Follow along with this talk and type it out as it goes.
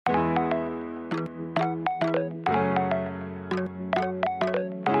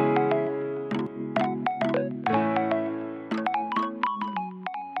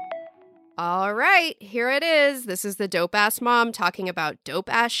Here it is. This is the Dope Ass Mom talking about dope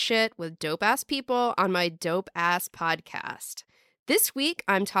ass shit with dope ass people on my Dope Ass podcast. This week,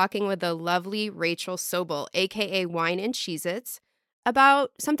 I'm talking with the lovely Rachel Sobel, aka Wine and Cheez-Its,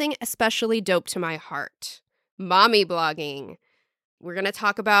 about something especially dope to my heart: mommy blogging. We're going to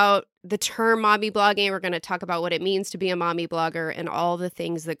talk about the term mommy blogging. We're going to talk about what it means to be a mommy blogger and all the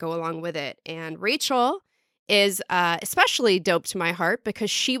things that go along with it. And Rachel is especially dope to my heart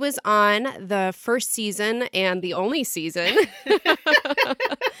because she was on the first season and the only season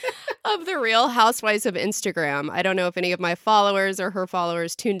of The Real Housewives of Instagram. I don't know if any of my followers or her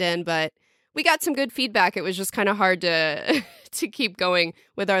followers tuned in, but we got some good feedback. It was just kind of hard to to keep going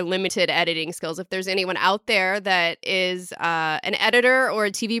with our limited editing skills. If there's anyone out there that is an editor or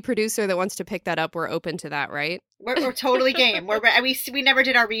a TV producer that wants to pick that up, we're open to that, right? We're totally game. We never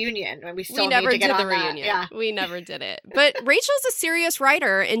did our reunion, and we still need to get on that. Yeah. We never did it. But Rachel's a serious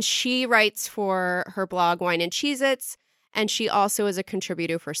writer, and she writes for her blog Wine and Cheez-Its, and she also is a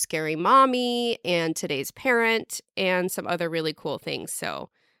contributor for Scary Mommy and Today's Parent and some other really cool things. So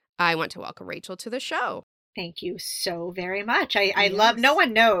I want to welcome Rachel to the show. Thank you so very much. I love, no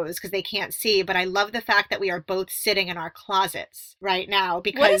one knows because they can't see, but I love the fact that we are both sitting in our closets right now.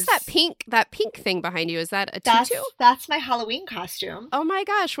 Because what is that pink thing behind you? Is that a tutu? That's my Halloween costume. Oh my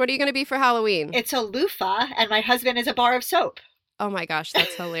gosh. What are you going to be for Halloween? It's a loofah, and my husband is a bar of soap. Oh my gosh,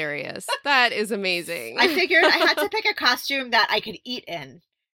 that's hilarious. That is amazing. I figured I had to pick a costume that I could eat in,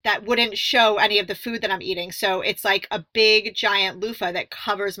 that wouldn't show any of the food that I'm eating. So it's like a big giant loofah that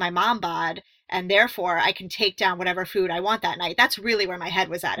covers my mom bod, and therefore I can take down whatever food I want that night. That's really where my head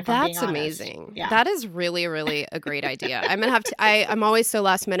was at, if I'm being honest. That's amazing. Yeah. That is really, really a great idea. I'm gonna have to. I'm always so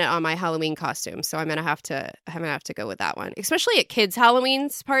last minute on my Halloween costume, so I'm gonna have to go with that one. Especially at kids' Halloween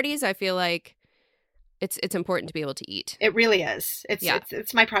parties, I feel like it's important to be able to eat. It really is.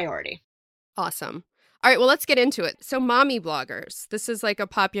 It's my priority. Awesome. All right, well, let's get into it. So mommy bloggers, this is like a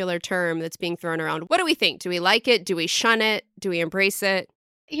popular term that's being thrown around. What do we think? Do we like it? Do we shun it? Do we embrace it?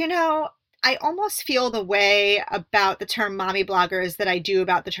 You know, I almost feel the way about the term mommy bloggers that I do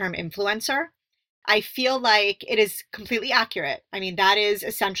about the term influencer. I feel like it is completely accurate. I mean, that is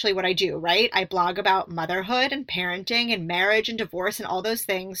essentially what I do, right? I blog about motherhood and parenting and marriage and divorce and all those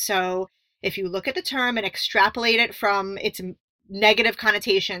things. So if you look at the term and extrapolate it from its negative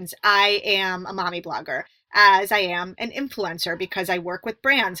connotations, I am a mommy blogger, as I am an influencer because I work with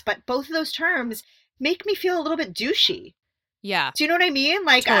brands. But both of those terms make me feel a little bit douchey. Yeah. Do you know what I mean?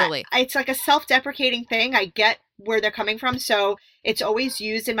 Like, totally. It's like a self-deprecating thing. I get where they're coming from. So it's always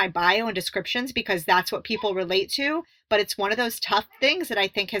used in my bio and descriptions because that's what people relate to. But it's one of those tough things that I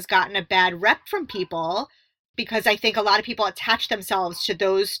think has gotten a bad rep from people because I think a lot of people attach themselves to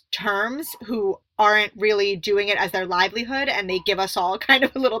those terms who aren't really doing it as their livelihood, and they give us all kind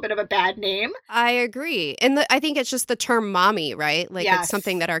of a little bit of a bad name. I agree. And I think it's just the term mommy, right? Like, Yes. It's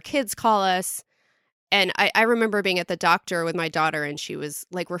something that our kids call us. And I remember being at the doctor with my daughter, and she was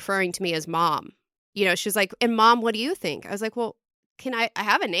like referring to me as mom. You know, she was like, and mom, what do you think? I was like, well, can I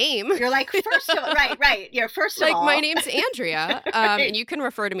have a name? You're like, first of all, right. You're first of like, all. my name's Andrea. Right. And you can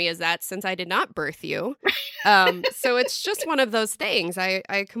refer to me as that since I did not birth you. So it's just one of those things.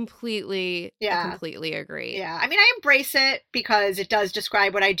 I completely agree. Yeah. I mean, I embrace it because it does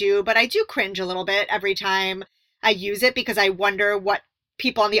describe what I do, but I do cringe a little bit every time I use it because I wonder what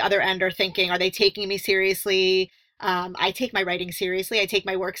people on the other end are thinking. Are they taking me seriously? I take my writing seriously. I take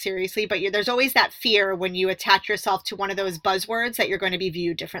my work seriously. But there's always that fear when you attach yourself to one of those buzzwords that you're going to be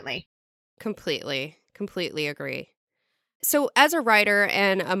viewed differently. Completely agree. So as a writer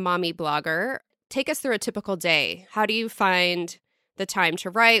and a mommy blogger, take us through a typical day. How do you find the time to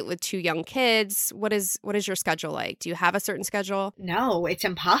write with 2 young kids? What is your schedule like? Do you have a certain schedule? No, it's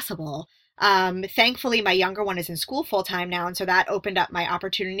impossible. Thankfully, my younger one is in school full time now, and so that opened up my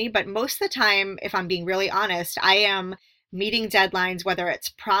opportunity. But most of the time, if I'm being really honest, I am meeting deadlines, whether it's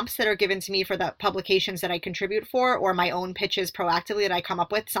prompts that are given to me for the publications that I contribute for, or my own pitches proactively that I come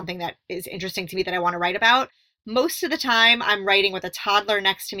up with, something that is interesting to me that I want to write about. Most of the time, I'm writing with a toddler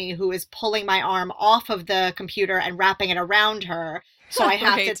next to me who is pulling my arm off of the computer and wrapping it around her. So I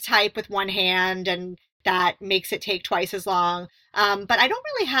have to type with one hand, and that makes it take twice as long. But I don't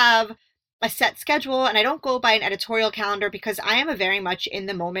really have a set schedule, and I don't go by an editorial calendar because I am a very much in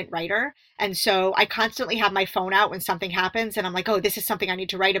the moment writer. And so I constantly have my phone out when something happens and I'm like, oh, this is something I need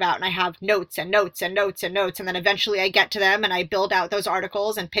to write about. And I have notes and notes and notes and notes. And then eventually I get to them and I build out those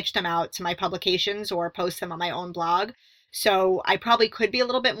articles and pitch them out to my publications or post them on my own blog. So I probably could be a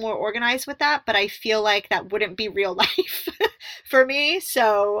little bit more organized with that, but I feel like that wouldn't be real life for me.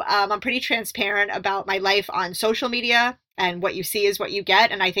 So I'm pretty transparent about my life on social media and what you see is what you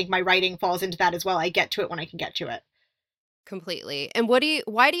get. And I think my writing falls into that as well. I get to it when I can get to it. Completely. And why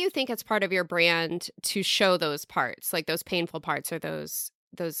do you think it's part of your brand to show those parts, like those painful parts or those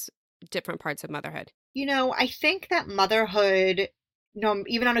different parts of motherhood? I think that motherhood,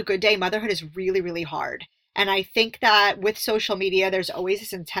 even on a good day, motherhood is really, really hard. And I think that with social media, there's always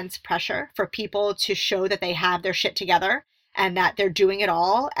this intense pressure for people to show that they have their shit together and that they're doing it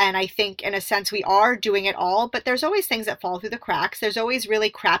all. And I think in a sense we are doing it all, but there's always things that fall through the cracks. There's always really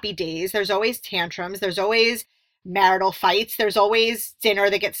crappy days. There's always tantrums. There's always marital fights. There's always dinner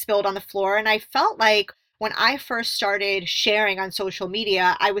that gets spilled on the floor. And I felt like when I first started sharing on social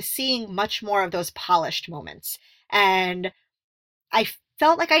media, I was seeing much more of those polished moments. And I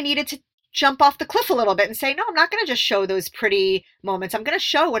felt like I needed to jump off the cliff a little bit and say, no, I'm not going to just show those pretty moments. I'm going to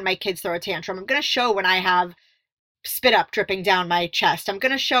show when my kids throw a tantrum. I'm going to show when I have spit up dripping down my chest. I'm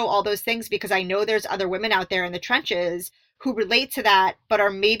going to show all those things because I know there's other women out there in the trenches who relate to that, but are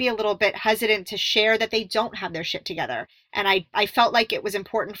maybe a little bit hesitant to share that they don't have their shit together. And I felt like it was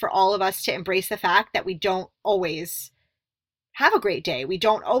important for all of us to embrace the fact that we don't always have a great day. We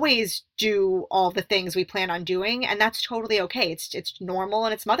don't always do all the things we plan on doing, and that's totally okay. It's normal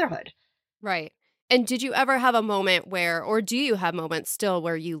and it's motherhood. Right. And did you ever have a moment where, or do you have moments still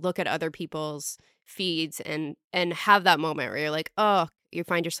where you look at other people's feeds and have that moment where you're like, oh, you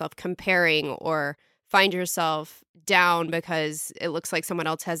find yourself comparing or find yourself down because it looks like someone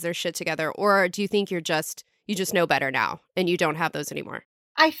else has their shit together? Or do you think you just know better now and you don't have those anymore?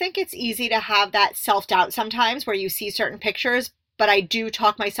 I think it's easy to have that self-doubt sometimes where you see certain pictures, but I do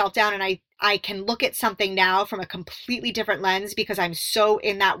talk myself down, and I can look at something now from a completely different lens because I'm so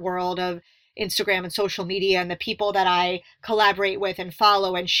in that world of Instagram and social media and the people that I collaborate with and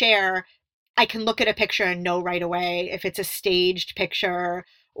follow and share. I can look at a picture and know right away if it's a staged picture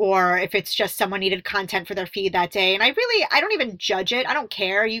or if it's just someone needed content for their feed that day. And I don't even judge it. I don't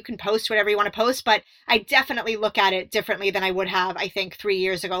care. You can post whatever you want to post, but I definitely look at it differently than I would have, I think, 3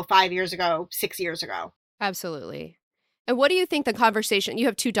 years ago, 5 years ago, 6 years ago. Absolutely. And what do you think the conversation, you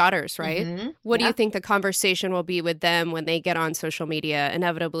have 2 daughters, right? Mm-hmm. What do Yeah. you think the conversation will be with them when they get on social media?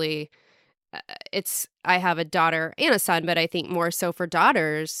 Inevitably, I have a daughter and a son, but I think more so for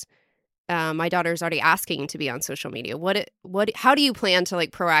daughters. My daughter's already asking to be on social media. How do you plan to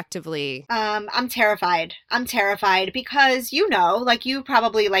like proactively? I'm terrified. I'm terrified because, like you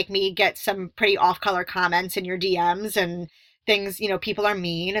probably like me get some pretty off-color comments in your DMs and things, people are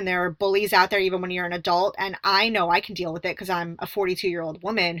mean and there are bullies out there even when you're an adult. And I know I can deal with it because I'm a 42-year-old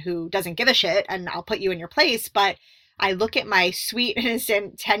woman who doesn't give a shit and I'll put you in your place. But I look at my sweet,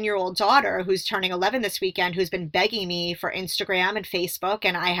 innocent 10-year-old daughter who's turning 11 this weekend, who's been begging me for Instagram and Facebook,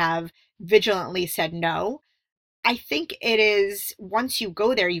 and I have vigilantly said no. I think it is once you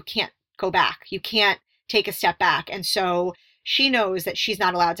go there, you can't go back. You can't take a step back. And so she knows that she's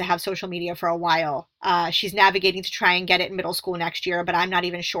not allowed to have social media for a while. She's navigating to try and get it in middle school next year, but I'm not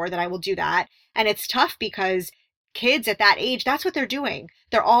even sure that I will do that. And it's tough because kids at that age, that's what they're doing.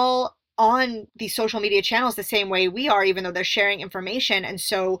 They're all on these social media channels the same way we are, even though they're sharing information. And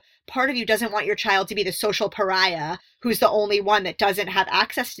so part of you doesn't want your child to be the social pariah who's the only one that doesn't have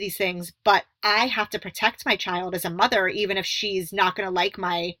access to these things. But I have to protect my child as a mother, even if she's not going to like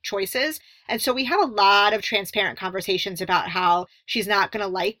my choices. And so we have a lot of transparent conversations about how she's not going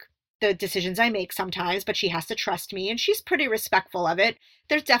to like the decisions I make sometimes, but she has to trust me. And she's pretty respectful of it.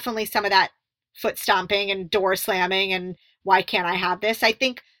 There's definitely some of that foot stomping and door slamming and why can't I have this? I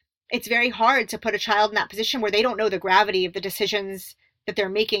think it's very hard to put a child in that position where they don't know the gravity of the decisions that they're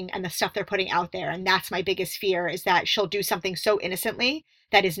making and the stuff they're putting out there. And that's my biggest fear, is that she'll do something so innocently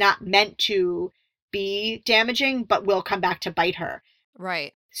that is not meant to be damaging, but will come back to bite her.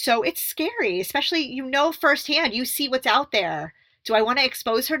 Right. So it's scary, especially, firsthand, you see what's out there. Do I want to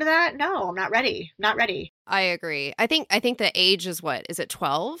expose her to that? No, I'm not ready. Not ready. I agree. I think the age is what? Is it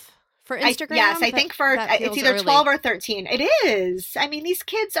 12 for Instagram? Yes, I think it's either early. 12 or 13. It is. I mean, these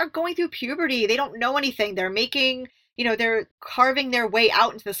kids are going through puberty. They don't know anything. They're making, they're carving their way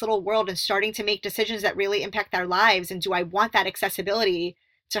out into this little world and starting to make decisions that really impact their lives. And do I want that accessibility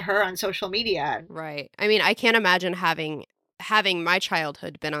to her on social media? Right. I mean, I can't imagine having my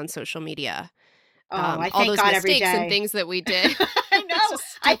childhood been on social media. Oh, I all thank those God mistakes every day. and things that we did. I know.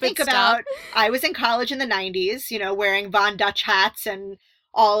 Just I stupid think stuff. about, I was in college in the 90s, wearing Von Dutch hats and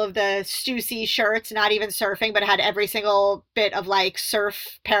all of the Stussy shirts, not even surfing, but had every single bit of like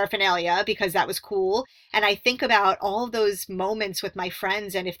surf paraphernalia because that was cool. And I think about all of those moments with my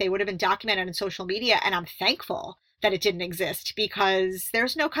friends and if they would have been documented on social media, and I'm thankful that it didn't exist because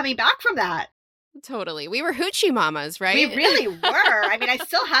there's no coming back from that. Totally. We were hoochie mamas, right? We really were. I mean, I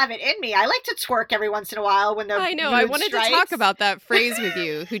still have it in me. I like to twerk every once in a while when the I know. mood I wanted strikes. to talk about that phrase with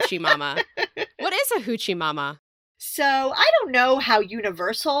you, hoochie mama. What is a hoochie mama? So I don't know how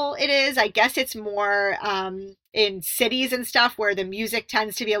universal it is. I guess it's more in cities and stuff where the music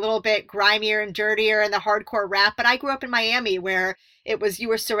tends to be a little bit grimier and dirtier and the hardcore rap. But I grew up in Miami where you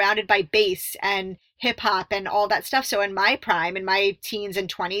were surrounded by bass and hip hop and all that stuff. So in my prime, in my teens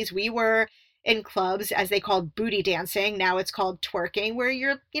and 20s, we were in clubs as they called booty dancing. Now it's called twerking, where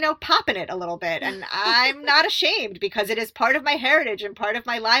you're, popping it a little bit. And I'm not ashamed because it is part of my heritage and part of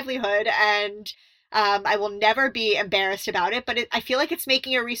my livelihood. And I will never be embarrassed about it, but I feel like it's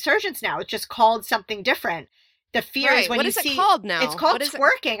making a resurgence now. It's just called something different. The fear is when what you is see it called now? It's called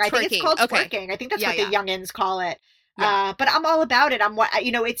twerking. I think it's called Okay. twerking. I think that's Yeah, what yeah. the youngins call it. Yeah. But I'm all about it.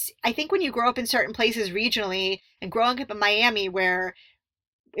 I think when you grow up in certain places regionally and growing up in Miami where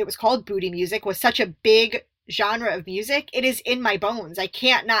it was called booty music was such a big genre of music, it is in my bones. I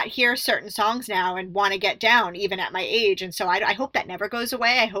can't not hear certain songs now and want to get down even at my age. And so I hope that never goes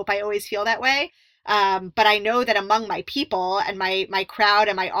away. I hope I always feel that way. But I know that among my people and my crowd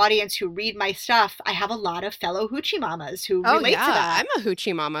and my audience who read my stuff, I have a lot of fellow hoochie mamas who relate to that. I'm a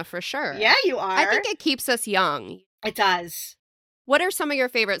hoochie mama for sure. Yeah, you are. I think it keeps us young. It does. What are some of your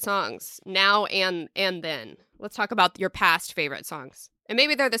favorite songs now and then? Let's talk about your past favorite songs. And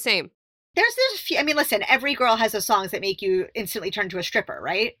maybe they're the same. There's a few. I mean, listen, every girl has those songs that make you instantly turn to a stripper,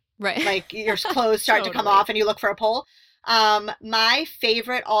 right? Right. Like your clothes start to come off and you look for a pole. My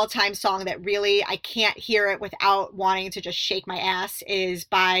favorite all-time song that really I can't hear it without wanting to just shake my ass is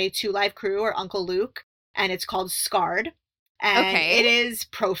by Two Live Crew or Uncle Luke, and it's called Scarred. And it is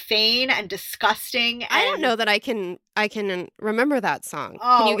profane and disgusting. And I don't know that I can remember that song.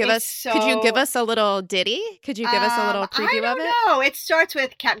 Oh, Can you could you give us a little ditty? Could you give us a little preview of it? I don't know. It starts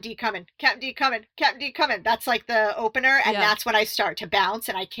with Captain D coming, Captain D coming, Captain D coming. That's like the opener, and that's when I start to bounce,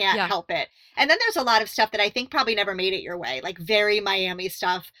 and I can't help it. And then there's a lot of stuff that I think probably never made it your way, like very Miami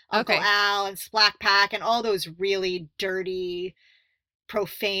stuff, Uncle Al and Splack Pack and all those really dirty,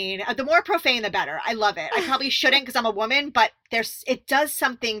 profane. The more profane, the better. I love it. I probably shouldn't because I'm a woman, but it does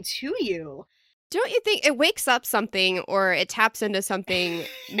something to you. Don't you think it wakes up something or it taps into something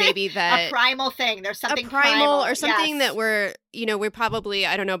maybe that a primal thing? There's something a primal or something yes. that we're probably,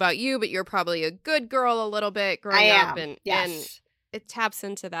 I don't know about you, but you're probably a good girl a little bit growing up and it taps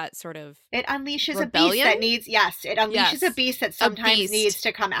into that sort of it unleashes rebellion? A beast that needs it unleashes a beast that sometimes needs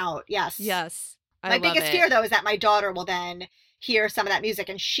to come out. Yes. My biggest fear though is that my daughter will then hear some of that music,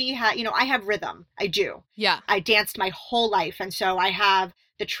 and she had I have rhythm. I do. I danced my whole life, and so I have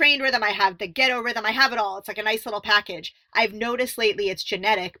the trained rhythm, I have the ghetto rhythm, I have it all. It's like a nice little package. I've noticed lately it's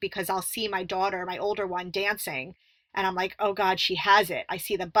genetic because I'll see my daughter, my older one, dancing, and I'm like, oh God, she has it. I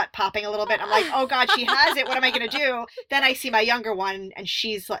see the butt popping a little bit. I'm like, oh God, she has it. What am I going to do? Then I see my younger one, and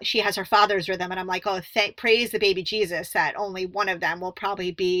she has her father's rhythm, and I'm like, oh, praise the baby Jesus that only one of them will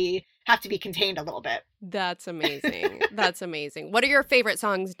probably have to be contained a little bit. That's amazing. That's amazing. What are your favorite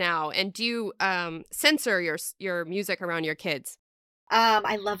songs now? And do you censor your music around your kids?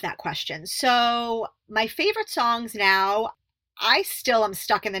 I love that question. So my favorite songs now, I still am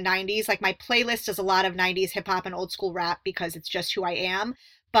stuck in the 90s. Like my playlist is a lot of 90s hip hop and old school rap because it's just who I am.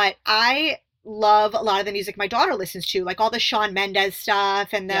 But I love a lot of the music my daughter listens to, like all the Shawn Mendes stuff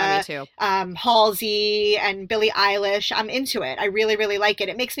and the Halsey and Billie Eilish. I'm into it. I really, really like it.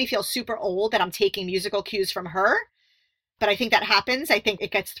 It makes me feel super old that I'm taking musical cues from her. But I think that happens. I think it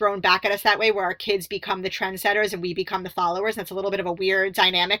gets thrown back at us that way where our kids become the trendsetters and we become the followers. That's a little bit of a weird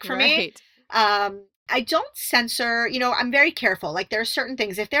dynamic for me. I don't censor, I'm very careful. Like there are certain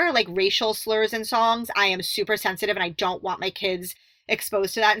things, if there are like racial slurs in songs, I am super sensitive and I don't want my kids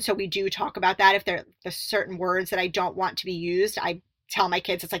exposed to that. And so we do talk about that. If there's certain words that I don't want to be used, I tell my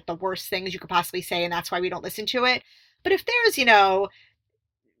kids it's like the worst things you could possibly say. And that's why we don't listen to it. But if there's,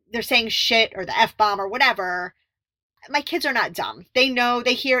 they're saying shit or the F-bomb or whatever, my kids are not dumb. They know,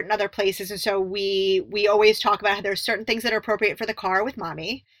 they hear it in other places. And so we always talk about how there's certain things that are appropriate for the car with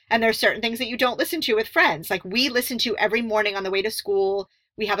mommy. And there's certain things that you don't listen to with friends. Like we listen to every morning on the way to school.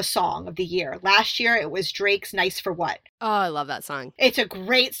 We have a song of the year. Last year, it was Drake's Nice for What. Oh, I love that song. It's a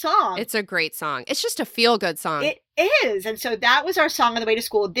great song. It's a great song. It's just a feel-good song. It is. And so that was our song on the way to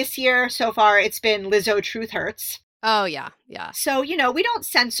school. This year, so far, it's been Lizzo, Truth Hurts. Oh, yeah. So, we don't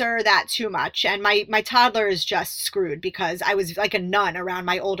censor that too much. And my toddler is just screwed because I was like a nun around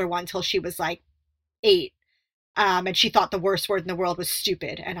my older one till she was like 8. And she thought the worst word in the world was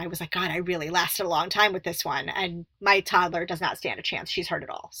stupid. And I was like, God, I really lasted a long time with this one. And my toddler does not stand a chance. She's heard it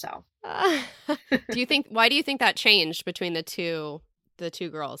all. So why do you think that changed between the two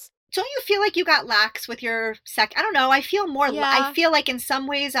girls? don't you feel like you got lax with your I don't know. I feel more, I Yeah, feel like in some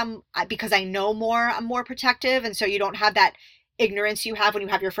ways because I know more, I'm more protective. And so you don't have that ignorance you have when you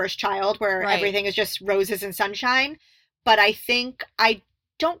have your first child where right. everything is just roses and sunshine. But I think I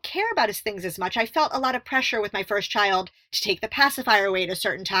don't care about his things as much. I felt a lot of pressure with my first child to take the pacifier away at a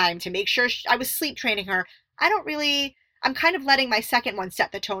certain time, to make sure I was sleep training her. I don't really, I'm kind of letting my second one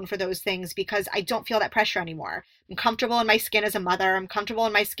set the tone for those things because I don't feel that pressure anymore. I'm comfortable in my skin as a mother. I'm comfortable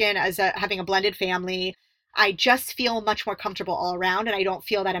in my skin as having a blended family. I just feel much more comfortable all around, and I don't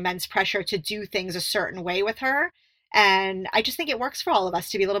feel that immense pressure to do things a certain way with her. And I just think it works for all of us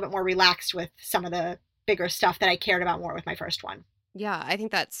to be a little bit more relaxed with some of the bigger stuff that I cared about more with my first one. Yeah, I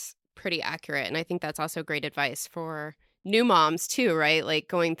think that's pretty accurate. And I think that's also great advice for new moms too, right? Like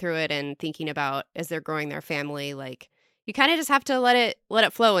going through it and thinking about as they're growing their family, like you kind of just have to let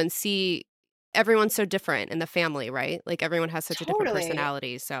it flow and see everyone's so different in the family, right? Like everyone has such a different Totally.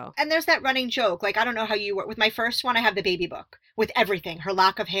 personality. So And there's that running joke. Like, I don't know how you were with my first one. I have the baby book with everything, her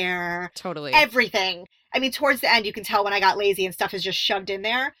lock of hair, totally. everything. I mean, towards the end, you can tell when I got lazy and stuff is just shoved in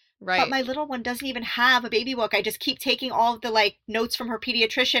there. But Right. my little one doesn't even have a baby book. I just keep taking all of the like notes from her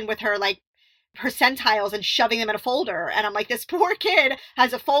pediatrician with her like percentiles and shoving them in a folder. And I'm like, this poor kid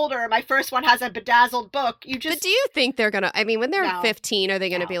has a folder. My first one has a bedazzled book. You But just, do you think they're gonna? I mean, when they're no, 15, are they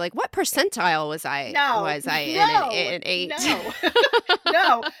gonna be no, like, "What percentile was I? no, Was I in no, an eight?" no.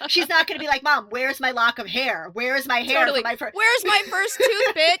 No, she's not going to be like, Mom, where's my lock of hair? Where's my hair for Totally. my first? Where's my first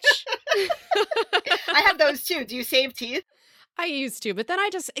tooth, bitch? I have those too. Do you save teeth? I used to, but then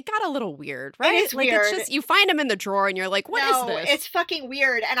it got a little weird, It right? is Like it's weird. just you find them in the drawer and you're like, "What is No, this?" it's fucking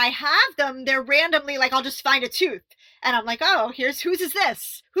weird. And I have them. They're randomly like, I'll just find a tooth. And I'm like, oh, here's whose is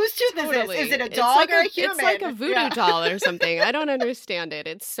this? Whose tooth is this? Is Totally. it a dog or a It's like a human? voodoo Yeah. doll or something. I don't understand it.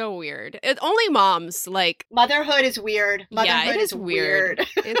 It's so weird. Only moms like Motherhood is weird. yeah, it Motherhood is is weird. weird.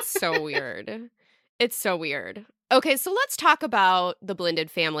 It's so weird. It's so weird. Okay, so let's talk about the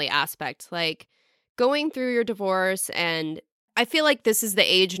blended family aspect. Like going through your divorce, and I feel like this is the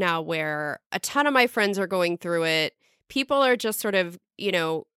age now where a ton of my friends are going through it. People are just sort of,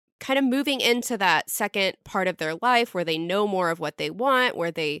 kind of moving into that second part of their life where they know more of what they want, where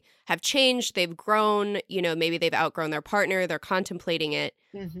they have changed, they've grown, maybe they've outgrown their partner, they're contemplating it.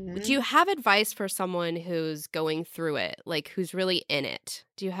 Do Hmm. you have advice for someone who's going through it, like who's really in it?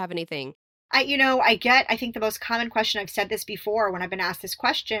 Do you have anything? I think the most common question, I've said this before when I've been asked this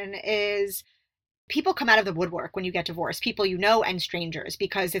question, is people come out of the woodwork when you get divorced, people you know and strangers,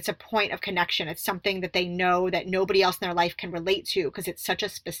 because it's a point of connection. It's something that they know that nobody else in their life can relate to because it's such a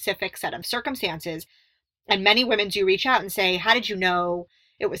specific set of circumstances. And many women do reach out and say, how did you know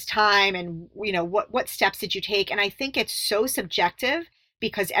it was time? And, what steps did you take? And I think it's so subjective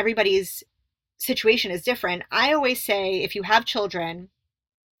because everybody's situation is different. I always say, if you have children,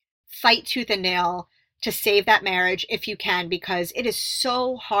 fight tooth and nail to save that marriage if you can, because it is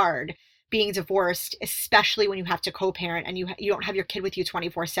so hard being divorced, especially when you have to co-parent and you don't have your kid with you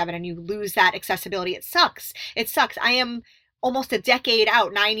 24/7 and you lose that accessibility. It sucks. It sucks. I am almost a decade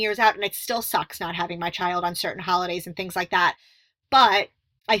out, 9 years out, and it still sucks not having my child on certain holidays and things like that. But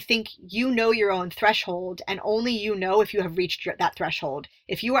I think you know your own threshold, and only you know if you have reached that threshold.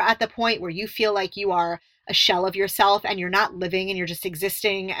 If you are at the point where you feel like you are a shell of yourself and you're not living and you're just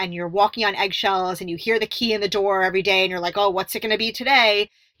existing and you're walking on eggshells and you hear the key in the door every day and you're like, oh, what's it going to be today?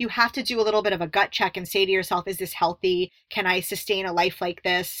 You have to do a little bit of a gut check and say to yourself, is this healthy? Can I sustain a life like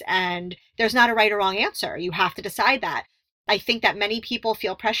this? And there's not a right or wrong answer. You have to decide that. I think that many people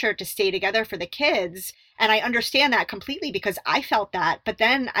feel pressured to stay together for the kids. And I understand that completely because I felt that. But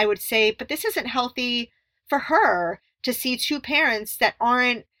then I would say, but this isn't healthy for her to see two parents that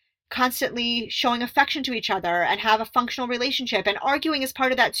aren't constantly showing affection to each other and have a functional relationship. And arguing is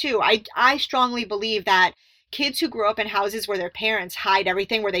part of that too. I strongly believe that kids who grow up in houses where their parents hide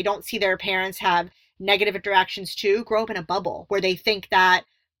everything, where they don't see their parents have negative interactions too, grow up in a bubble where they think that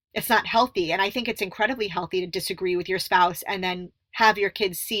it's not healthy. And I think it's incredibly healthy to disagree with your spouse and then have your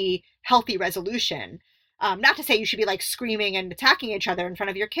kids see healthy resolution. Not to say you should be like screaming and attacking each other in front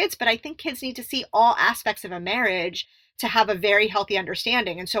of your kids, but I think kids need to see all aspects of a marriage to have a very healthy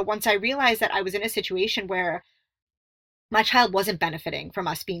understanding. And so once I realized that I was in a situation where my child wasn't benefiting from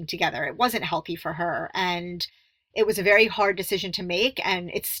us being together, it wasn't healthy for her. And it was a very hard decision to make.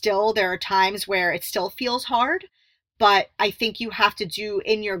 And there are times where it still feels hard. But I think you have to do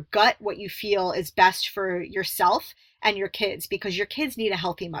in your gut what you feel is best for yourself and your kids, because your kids need a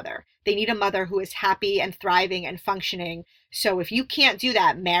healthy mother. They need a mother who is happy and thriving and functioning. So if you can't do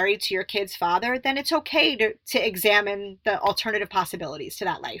that married to your kid's father, then it's okay to examine the alternative possibilities to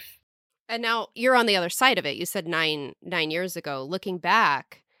that life. And now you're on the other side of it. You said 9 years ago. Looking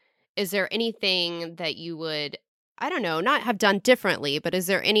back, is there anything that you would, I don't know, not have done differently, but is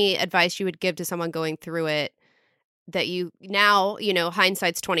there any advice you would give to someone going through it that you now,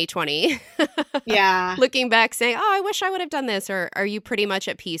 hindsight's 2020, Yeah. looking back saying, "Oh, I wish I would have done this," or are you pretty much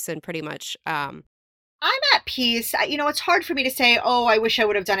at peace and pretty much I'm at peace. It's hard for me to say, oh, I wish I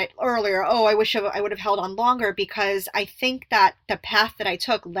would have done it earlier. Oh, I wish I would have held on longer, because I think that the path that I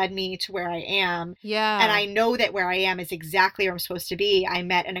took led me to where I am. And yeah. I know that where I am is exactly where I'm supposed to be. I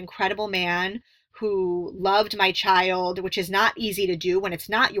met an incredible man who loved my child, which is not easy to do when it's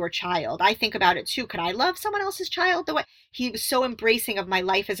not your child. I think about it too. Could I love someone else's child the way he was so embracing of my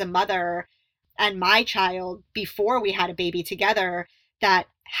life as a mother and my child before we had a baby together, that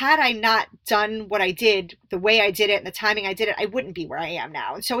had I not done what I did the way I did it and the timing I did it, I wouldn't be where I am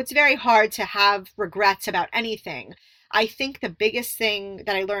now. And so it's very hard to have regrets about anything. I think the biggest thing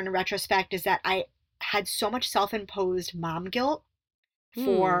that I learned in retrospect is that I had so much self-imposed mom guilt Hmm.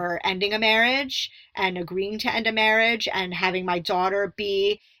 for ending a marriage and agreeing to end a marriage and having my daughter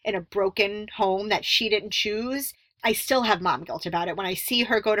be in a broken home that she didn't choose. I still have mom guilt about it when I see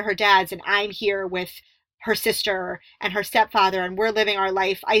her go to her dad's and I'm here with her sister and her stepfather and we're living our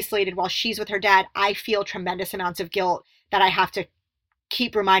life isolated while she's with her dad. I feel tremendous amounts of guilt that I have to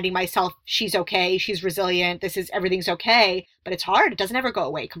keep reminding myself she's okay, she's resilient, this is everything's okay, but it's hard. It doesn't ever go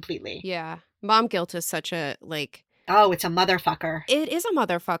away completely. Yeah. Mom guilt is such a Oh, it's a motherfucker. it is a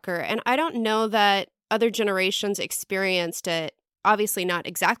motherfucker, and I don't know that other generations experienced it. Obviously not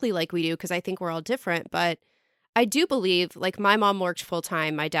exactly like we do because I think we're all different, but I do believe like my mom worked full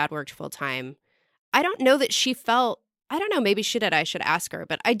time, my dad worked full time. I don't know that she felt, I don't know, maybe she did. I should ask her,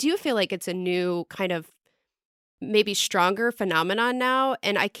 but I do feel like it's a new kind of maybe stronger phenomenon now,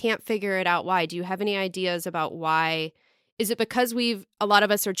 and I can't figure it out why. Do you have any ideas about why? Is it because a lot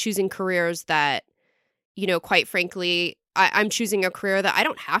of us are choosing careers that, quite frankly, I'm choosing a career that I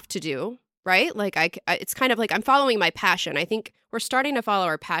don't have to do, right? Like it's kind of like I'm following my passion. I think we're starting to follow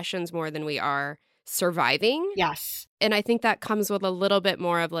our passions more than we are surviving. Yes. And I think that comes with a little bit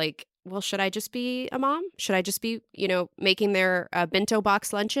more of like, well, should I just be a mom? Should I just be, making their bento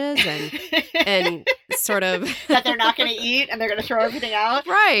box lunches and sort of That they're not going to eat and they're going to throw everything out.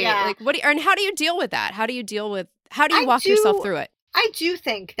 right? Yeah. Like, and how do you deal with that? How do you I walk yourself do through it? I do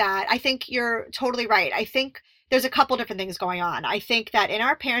think that I think you're totally right. I think there's a couple different things going on. I think that in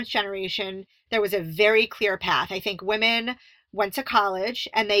our parents' generation there was a very clear path. I think women went to college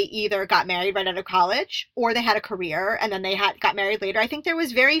and they either got married right out of college or they had a career and then they had got married later. I think there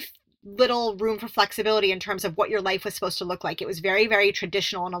was very little room for flexibility in terms of what your life was supposed to look like. It was very, very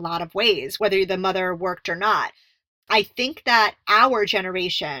traditional in a lot of ways, whether the mother worked or not. I think that our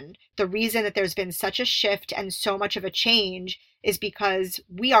generation, the reason that there's been such a shift and so much of a change is because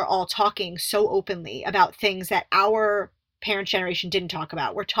we are all talking so openly about things that our parents' generation didn't talk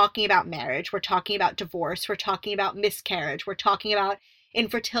about. We're talking about marriage, we're talking about divorce, we're talking about miscarriage, we're talking about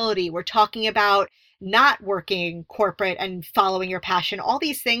infertility, we're talking about not working corporate and following your passion. All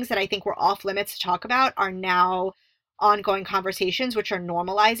these things that I think were off limits to talk about are now ongoing conversations, which are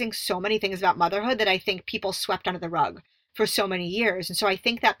normalizing so many things about motherhood that I think people swept under the rug for so many years. And so I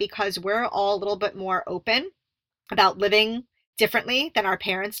think that because we're all a little bit more open about living differently than our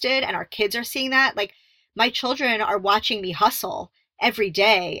parents did, and our kids are seeing that, like my children are watching me hustle every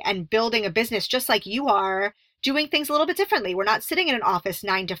day and building a business just like you are, doing things a little bit differently. We're not sitting in an office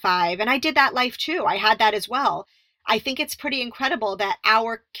 9 to 5. And I did that life too. I had that as well. I think it's pretty incredible that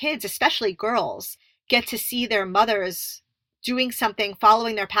our kids, especially girls, get to see their mothers doing something,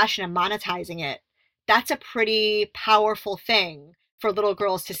 following their passion and monetizing it. That's a pretty powerful thing for little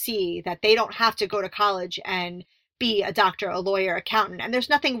girls to see, that they don't have to go to college and be a doctor, a lawyer, accountant. And there's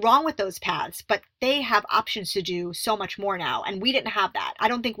nothing wrong with those paths, but they have options to do so much more now. And we didn't have that. I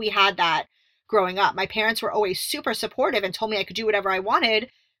don't think we had that growing up. My parents were always super supportive and told me I could do whatever I wanted,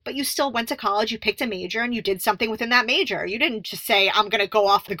 but you still went to college, you picked a major, and you did something within that major. You didn't just say, I'm going to go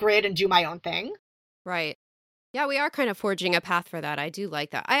off the grid and do my own thing. Right. Yeah, we are kind of forging a path for that. I do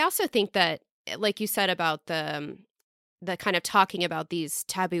like that. I also think that, like you said about the kind of talking about these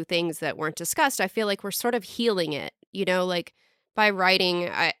taboo things that weren't discussed, I feel like we're sort of healing it, like by writing.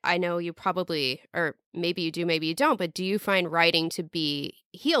 I know you probably, or maybe you do, maybe you don't, but do you find writing to be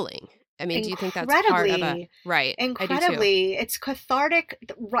healing? I mean, do you think that's part of a, Incredibly, right? I do too. incredibly. It's cathartic.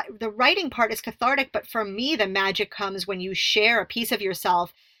 The writing part is cathartic, but for me, the magic comes when you share a piece of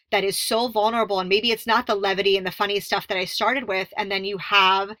yourself that is so vulnerable. And maybe it's not the levity and the funny stuff that I started with. And then you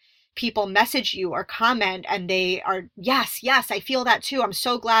have people message you or comment and they are, yes, yes, I feel that too. I'm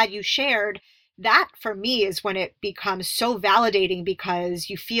so glad you shared. That for me is when it becomes so validating, because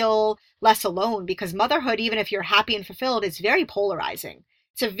you feel less alone, because motherhood, even if you're happy and fulfilled, is very polarizing.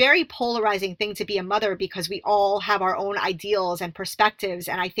 It's a very polarizing thing to be a mother because we all have our own ideals and perspectives.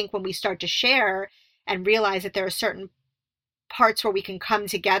 And I think when we start to share and realize that there are certain parts where we can come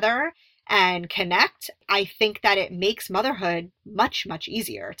together and connect, I think that it makes motherhood much, much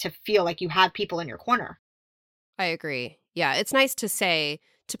easier to feel like you have people in your corner. I agree. Yeah, it's nice to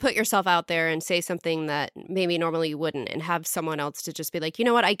put yourself out there and say something that maybe normally you wouldn't, and have someone else to just be like, you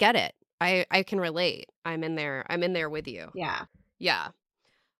know what, I get it. I can relate. I'm in there. I'm in there with you. Yeah. Yeah.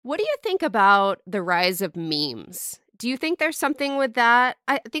 What do you think about the rise of memes? Do you think there's something with that?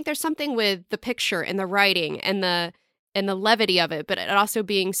 I think there's something with the picture and the writing and the levity of it, but it also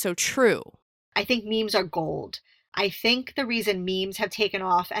being so true. I think memes are gold. I think the reason memes have taken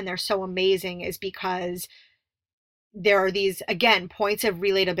off and they're so amazing is because there are these, again, points of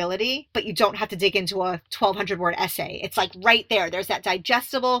relatability, but you don't have to dig into a 1,200 word essay. It's like right there. There's that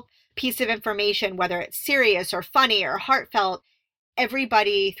digestible piece of information, whether it's serious or funny or heartfelt.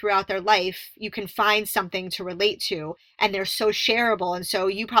 Everybody throughout their life, you can find something to relate to, and they're so shareable. And so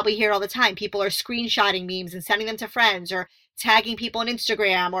you probably hear all the time, people are screenshotting memes and sending them to friends or tagging people on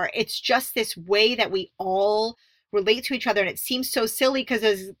Instagram, or it's just this way that we all relate to each other. And it seems so silly because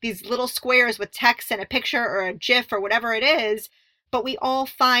there's these little squares with text and a picture or a GIF or whatever it is, but we all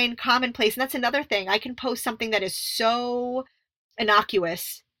find commonplace. And that's another thing. I can post something that is so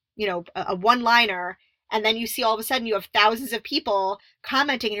innocuous, a one-liner, and then you see all of a sudden you have thousands of people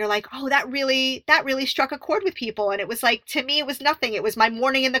commenting and you're like, oh, that really struck a chord with people. And it was like, to me, it was nothing. It was my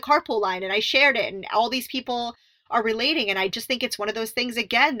morning in the carpool line and I shared it and all these people are relating. And I just think it's one of those things,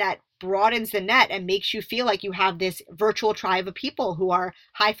 again, that broadens the net and makes you feel like you have this virtual tribe of people who are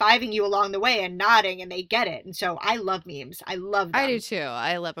high-fiving you along the way and nodding, and they get it. And so I love memes. I love them. I do too.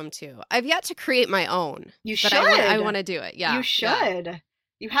 I love them too. I've yet to create my own. You should. I want to do it. Yeah. You should. Yeah.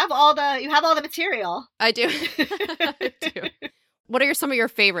 You have all the material. I do. I do. What are some of your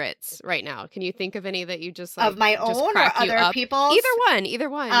favorites right now? Can you think of any that you just like of my own or other people's? Either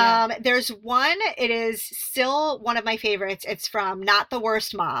one. Yeah. There's one. It is still one of my favorites. It's from Not the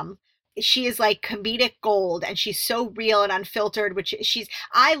Worst Mom. She is like comedic gold, and she's so real and unfiltered.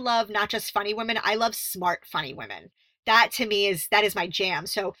 I love not just funny women. I love smart funny women. That to me is my jam.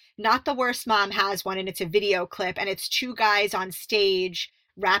 So Not the Worst Mom has one, and it's a video clip, and it's two guys on stage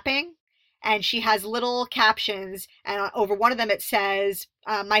rapping, and she has little captions, and over one of them it says,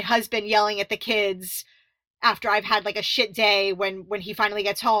 my husband yelling at the kids after I've had like a shit day when he finally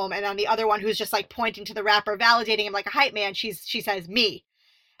gets home, and on the other one who's just like pointing to the rapper, validating him like a hype man, she says me.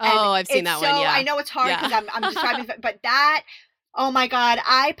 And I've seen that one. Yeah, I know it's hard because I'm describing, but that, oh my God,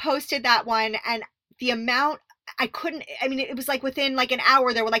 I posted that one, and the amount it was like within like an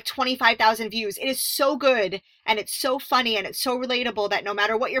hour, there were like 25,000 views. It is so good, and it's so funny, and it's so relatable that no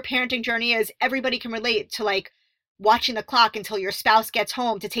matter what your parenting journey is, everybody can relate to like watching the clock until your spouse gets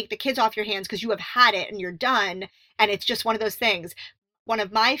home to take the kids off your hands because you have had it and you're done. And it's just one of those things. One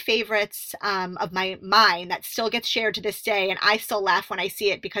of my favorites of mine that still gets shared to this day, and I still laugh when I see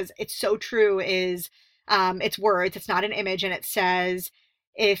it because it's so true, is it's words. It's not an image, and it says,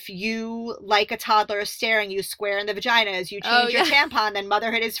 if you like a toddler staring you square in the vagina as you change your tampon, then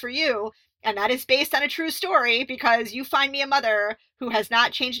motherhood is for you. And that is based on a true story, because you find me a mother who has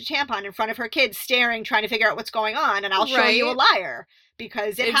not changed a tampon in front of her kids staring, trying to figure out what's going on, and I'll show you a liar,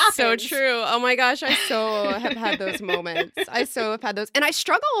 because it's happens. So true. Oh my gosh, I so have had those moments. I so have had those. And I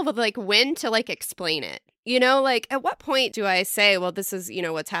struggle with like when to like explain it. Like at what point do I say, well, this is,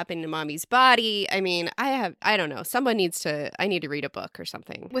 what's happening to mommy's body? I mean, I don't know. I need to read a book or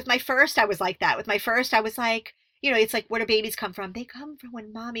something. With my first, I was like that. With my first, I was like, it's like, where do babies come from? They come from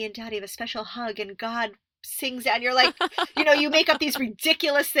when mommy and daddy have a special hug and God sings, and you're like, you make up these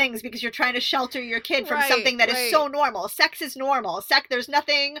ridiculous things because you're trying to shelter your kid from something that is so normal. Sex is normal. There's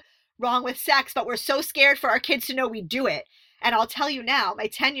nothing wrong with sex, but we're so scared for our kids to know we do it. And I'll tell you now, my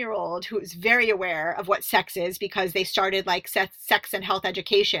 10-year-old, who is very aware of what sex is because they started like sex and health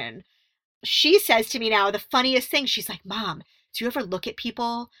education, she says to me now the funniest thing. She's like, Mom, do you ever look at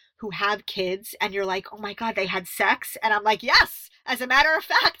people who have kids and you're like, oh my God, they had sex? And I'm like, yes, as a matter of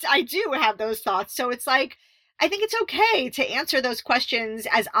fact, I do have those thoughts. So it's like, I think it's okay to answer those questions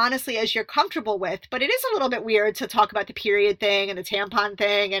as honestly as you're comfortable with, but it is a little bit weird to talk about the period thing and the tampon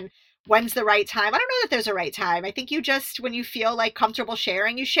thing and when's the right time. I don't know that there's a right time. I think you just, when you feel like comfortable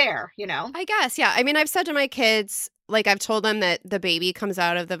sharing, you share, I guess, yeah. I mean, I've said to my kids, like I've told them that the baby comes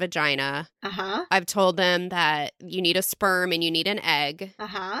out of the vagina. Uh-huh. I've told them that you need a sperm and you need an egg.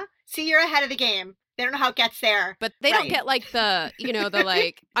 Uh-huh. See, you're ahead of the game. They don't know how it gets there. But they don't get like the, the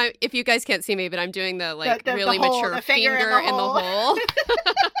like, if you guys can't see me, but I'm doing the like really the hole, mature the finger in the hole.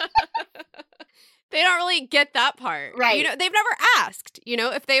 They don't really get that part. Right. You know, they've never asked, you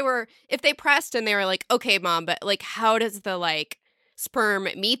know, if they pressed and they were like, okay, mom, but like, how does the like sperm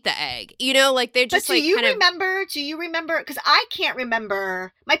meet the egg? You know, like they're just but like do you remember? Because I can't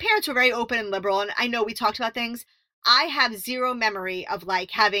remember. My parents were very open and liberal, and I know we talked about things. I have zero memory of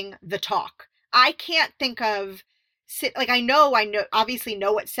like having the talk. I can't think of like I know obviously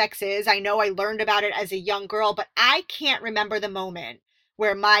know what sex is. I know I learned about it as a young girl, but I can't remember the moment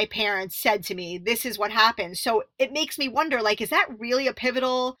where my parents said to me, "This is what happened." So it makes me wonder, like, is that really a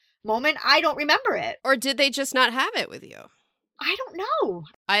pivotal moment? I don't remember it. Or did they just not have it with you? I don't know.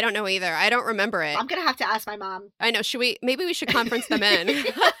 I don't know either. I don't remember it. I'm gonna have to ask my mom. I know. Maybe we should conference them in.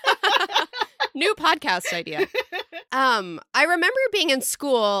 New podcast idea. I remember being in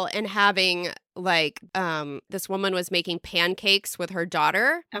school and having like this woman was making pancakes with her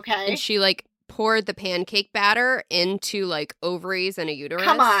daughter. Okay. And she like poured the pancake batter into like ovaries and a uterus.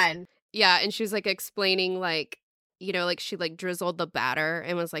 Come on. Yeah, and she was like explaining like, you know, like she like drizzled the batter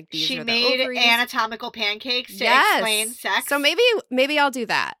and was like, these are the ovaries. She made anatomical pancakes to explain sex. So maybe I'll do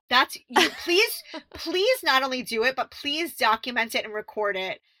that. That's please not only do it, but please document it and record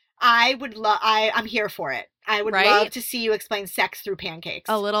it. I would love. I'm here for it. I would love to see you explain sex through pancakes.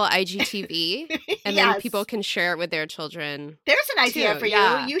 A little IGTV, and then people can share it with their children. There's an idea for you.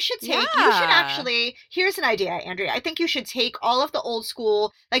 You should take. You should actually. Here's an idea, Andrea. I think you should take all of the old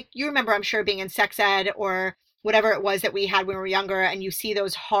school. Like you remember, I'm sure being in sex ed or whatever it was that we had when we were younger, and you see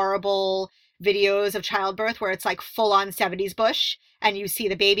those horrible videos of childbirth where it's like full on 70s bush and you see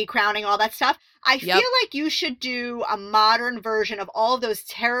the baby crowning, all that stuff. I feel like you should do a modern version of all of those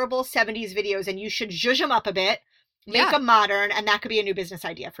terrible 70s videos and you should zhuzh them up a bit, make them modern, and that could be a new business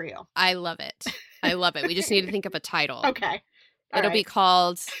idea for you. I love it. I love it. We just need to think of a title. Okay. It'll be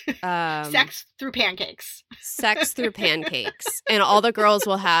called Sex Through Pancakes. Sex Through Pancakes. And all the girls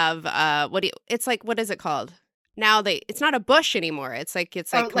will have it's like, what is it called? Now it's not a bush anymore. It's like there's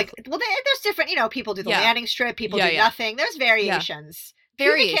different, people do the landing strip, people do nothing. There's variations.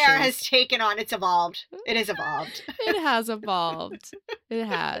 Pubic hair has taken on, it's evolved. It has evolved. It has evolved. It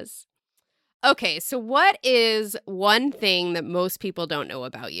has. Okay, so what is one thing that most people don't know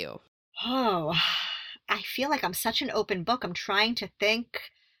about you? Oh, I feel like I'm such an open book. I'm trying to think.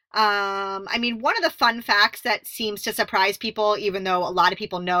 I mean, one of the fun facts that seems to surprise people, even though a lot of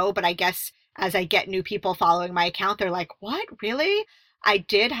people know, but I guess as I get new people following my account, they're like, what? Really? I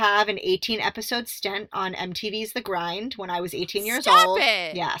did have an 18-episode stint on MTV's The Grind when I was 18 years old. Stop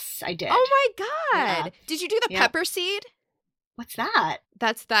it. Yes, I did. Oh my God. Yeah. Did you do the pepper seed? What's that?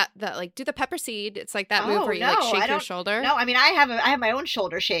 That's that like do the pepper seed. It's like that move where you like shake your shoulder. No, I mean I have my own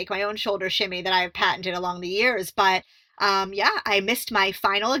shoulder shake, my own shoulder shimmy that I have patented along the years, but I missed my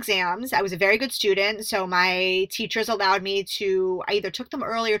final exams. I was a very good student, so my teachers allowed me to, I either took them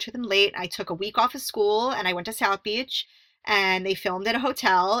early or took them late. I took a week off of school and I went to South Beach and they filmed at a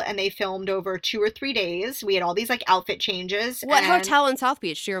hotel and they filmed over 2 or 3 days. We had all these like outfit changes. What hotel in South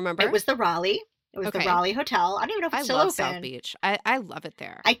Beach? Do you remember? It was the Raleigh. It was the Raleigh Hotel. I don't even know if it's still open. I love South Beach. I love it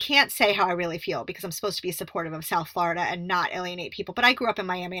there. I can't say how I really feel because I'm supposed to be supportive of South Florida and not alienate people, but I grew up in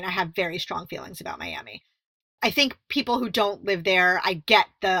Miami and I have very strong feelings about Miami. I think people who don't live there, I get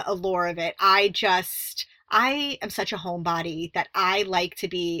the allure of it. I am such a homebody that I like to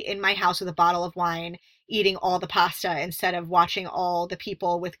be in my house with a bottle of wine, eating all the pasta instead of watching all the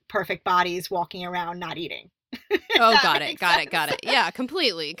people with perfect bodies walking around not eating. Oh, got it. Yeah,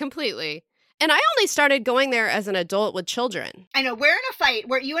 completely. And I only started going there as an adult with children. I know. We're in a fight.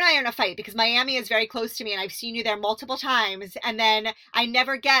 You and I are in a fight because Miami is very close to me and I've seen you there multiple times. And then I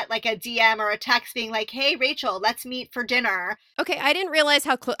never get like a DM or a text being like, hey, Rachel, let's meet for dinner. Okay. I didn't realize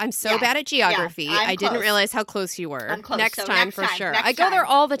how close. I'm so bad at geography. I didn't realize how close you were. I'm close. Next time, for sure. I go there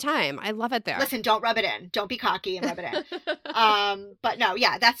all the time. I love it there. Listen, don't rub it in. Don't be cocky and rub it in. But no,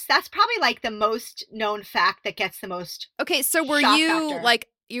 yeah, that's probably like the most known fact that gets the most. Okay. So were you factor. Like,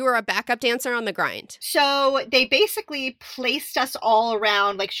 you were a backup dancer on The Grind. So they basically placed us all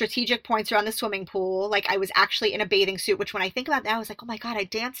around like strategic points around the swimming pool. Like I was actually in a bathing suit, which when I think about that, I was like, oh my God, I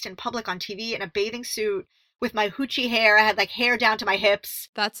danced in public on TV in a bathing suit with my hoochie hair. I had like hair down to my hips.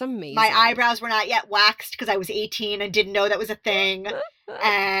 That's amazing. My eyebrows were not yet waxed because I was 18 and didn't know that was a thing.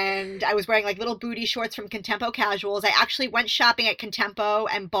 And I was wearing like little booty shorts from Contempo Casuals. I actually went shopping at Contempo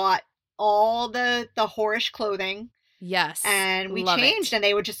and bought all the whorish clothing. Yes. And we changed and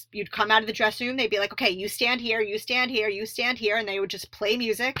they would you'd come out of the dressing room. They'd be like, okay, you stand here, you stand here, you stand here. And they would just play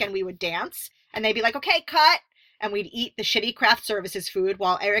music and we would dance and they'd be like, okay, cut. And we'd eat the shitty craft services food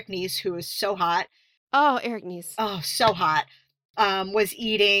while Eric Nies, who is so hot. Oh, Eric Nies. Oh, so hot. Was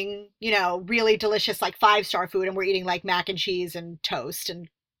eating, really delicious, like 5-star food. And we're eating like mac and cheese and toast and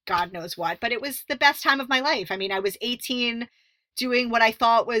God knows what, but it was the best time of my life. I mean, I was 18 doing what I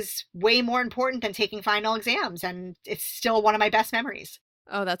thought was way more important than taking final exams, and it's still one of my best memories.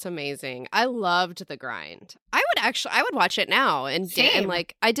 Oh, that's amazing. I loved The Grind. I would watch it now and Same.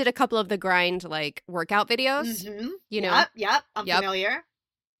 like I did a couple of The Grind like workout videos, you know. Yep, I'm familiar.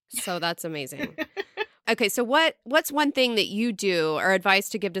 So that's amazing. Okay, so what's one thing that you do or advice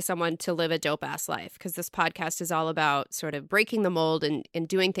to give to someone to live a dope-ass life? Because this podcast is all about sort of breaking the mold and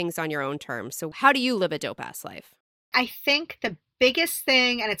doing things on your own terms. So how do you live a dope-ass life? I think the biggest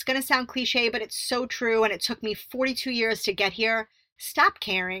thing, and it's going to sound cliche, but it's so true, and it took me 42 years to get here, stop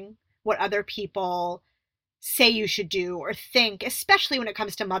caring what other people say you should do or think, especially when it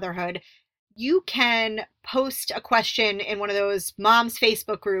comes to motherhood. You can post a question in one of those moms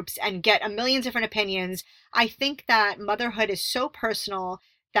Facebook groups and get a million different opinions. I think that motherhood is so personal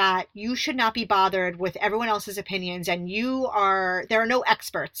that you should not be bothered with everyone else's opinions. And there are no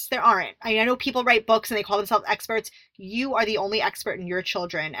experts. There aren't. I know people write books and they call themselves experts. You are the only expert in your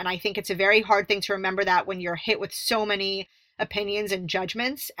children. And I think it's a very hard thing to remember that when you're hit with so many opinions and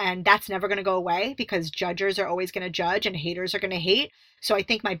judgments, and that's never going to go away because judgers are always going to judge and haters are going to hate. So I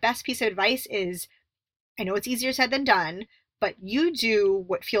think my best piece of advice is, I know it's easier said than done, but you do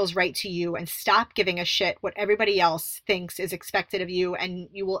what feels right to you and stop giving a shit what everybody else thinks is expected of you, and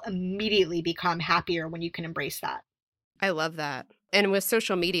you will immediately become happier when you can embrace that. I love that. And with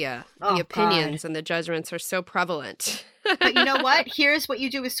social media, the opinions and the judgments are so prevalent. But you know what? Here's what you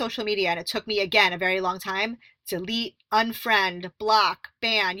do with social media, and it took me, again, a very long time. Delete, unfriend, block,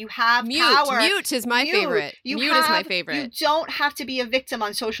 ban. You have power. Mute is my favorite. Mute is my favorite. You don't have to be a victim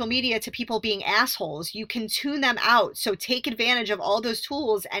on social media to people being assholes. You can tune them out. So take advantage of all those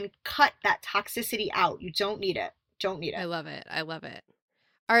tools and cut that toxicity out. You don't need it. Don't need it. I love it. I love it.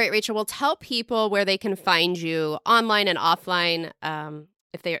 All right, Rachel, well, tell people where they can find you online and offline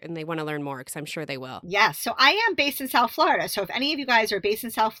if they want to learn more, because I'm sure they will. Yes. So I am based in South Florida. So if any of you guys are based in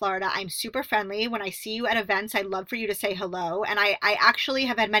South Florida, I'm super friendly. When I see you at events, I'd love for you to say hello. And I actually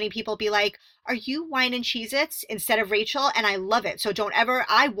have had many people be like, are you Wine and Cheez-Its instead of Rachel? And I love it. So don't ever,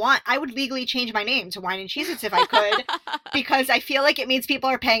 I would legally change my name to Wine and Cheez-Its if I could, because I feel like it means people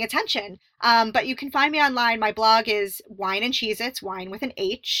are paying attention. But you can find me online. My blog is Wine and Cheez-Its, wine with an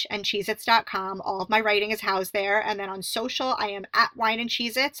H, and Cheez-Its.com. All of my writing is housed there. And then on social, I am at Wine and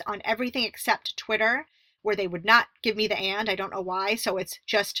Cheez-Its on everything except Twitter, where they would not give me the and. I don't know why. So it's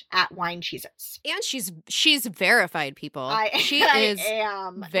just at Wine Cheez-Its. And she's verified, people. She is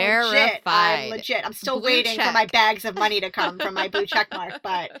verified. I'm legit. I'm still waiting for my bags of money to come from my blue check mark.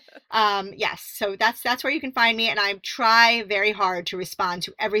 But yes, so that's where you can find me. And I try very hard to respond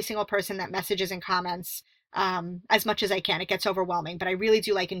to every single person that messages and comments as much as I can. It gets overwhelming, but I really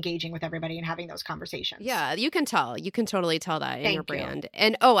do like engaging with everybody and having those conversations. Yeah, you can tell. You can totally tell that in your brand.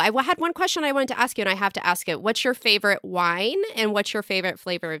 And I had one question I wanted to ask you, and I have to ask it. What's your favorite wine, and what's your favorite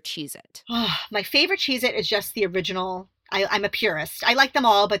flavor of Cheez-It? Oh, my favorite Cheez-It is just the original. I'm a purist. I like them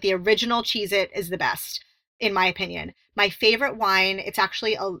all, but the original Cheez-It is the best, in my opinion. My favorite wine, it's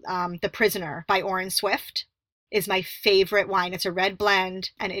actually The Prisoner by Orin Swift, is my favorite wine. It's a red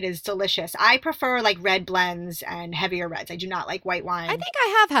blend, and it is delicious. I prefer like red blends and heavier reds. I do not like white wine. I think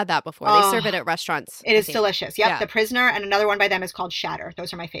I have had that before. They serve it at restaurants. It is delicious. Yep, yeah. The Prisoner, and another one by them is called Shatter.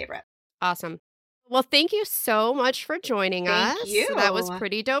 Those are my favorite. Awesome. Well, thank you so much for joining us. Thank you. That was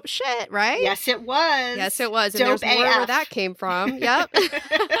pretty dope shit, right? Yes, it was. Yes, it was. And dope there's more AF. where that came from. Yep.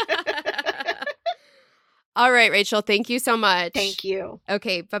 All right, Rachel. Thank you so much. Thank you.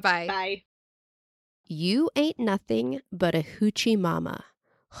 Okay, bye-bye. Bye. You ain't nothing but a hoochie mama.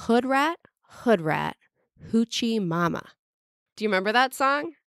 Hood rat, hoochie mama. Do you remember that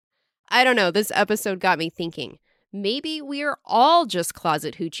song? I don't know. This episode got me thinking. Maybe we're all just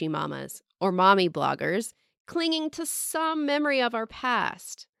closet hoochie mamas or mommy bloggers clinging to some memory of our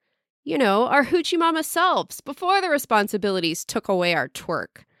past. You know, our hoochie mama selves before the responsibilities took away our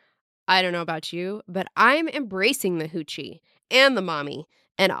twerk. I don't know about you, but I'm embracing the hoochie and the mommy,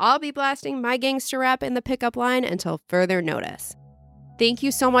 and I'll be blasting my gangster rap in the pickup line until further notice. Thank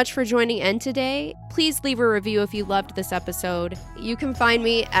you so much for joining in today. Please leave a review if you loved this episode. You can find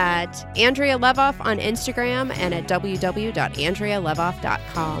me at Andrea Levoff on Instagram and at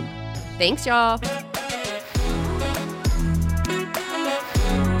www.andrealevoff.com. Thanks, y'all.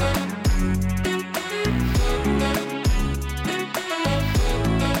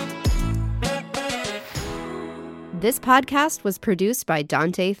 This podcast was produced by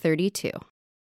Dante32.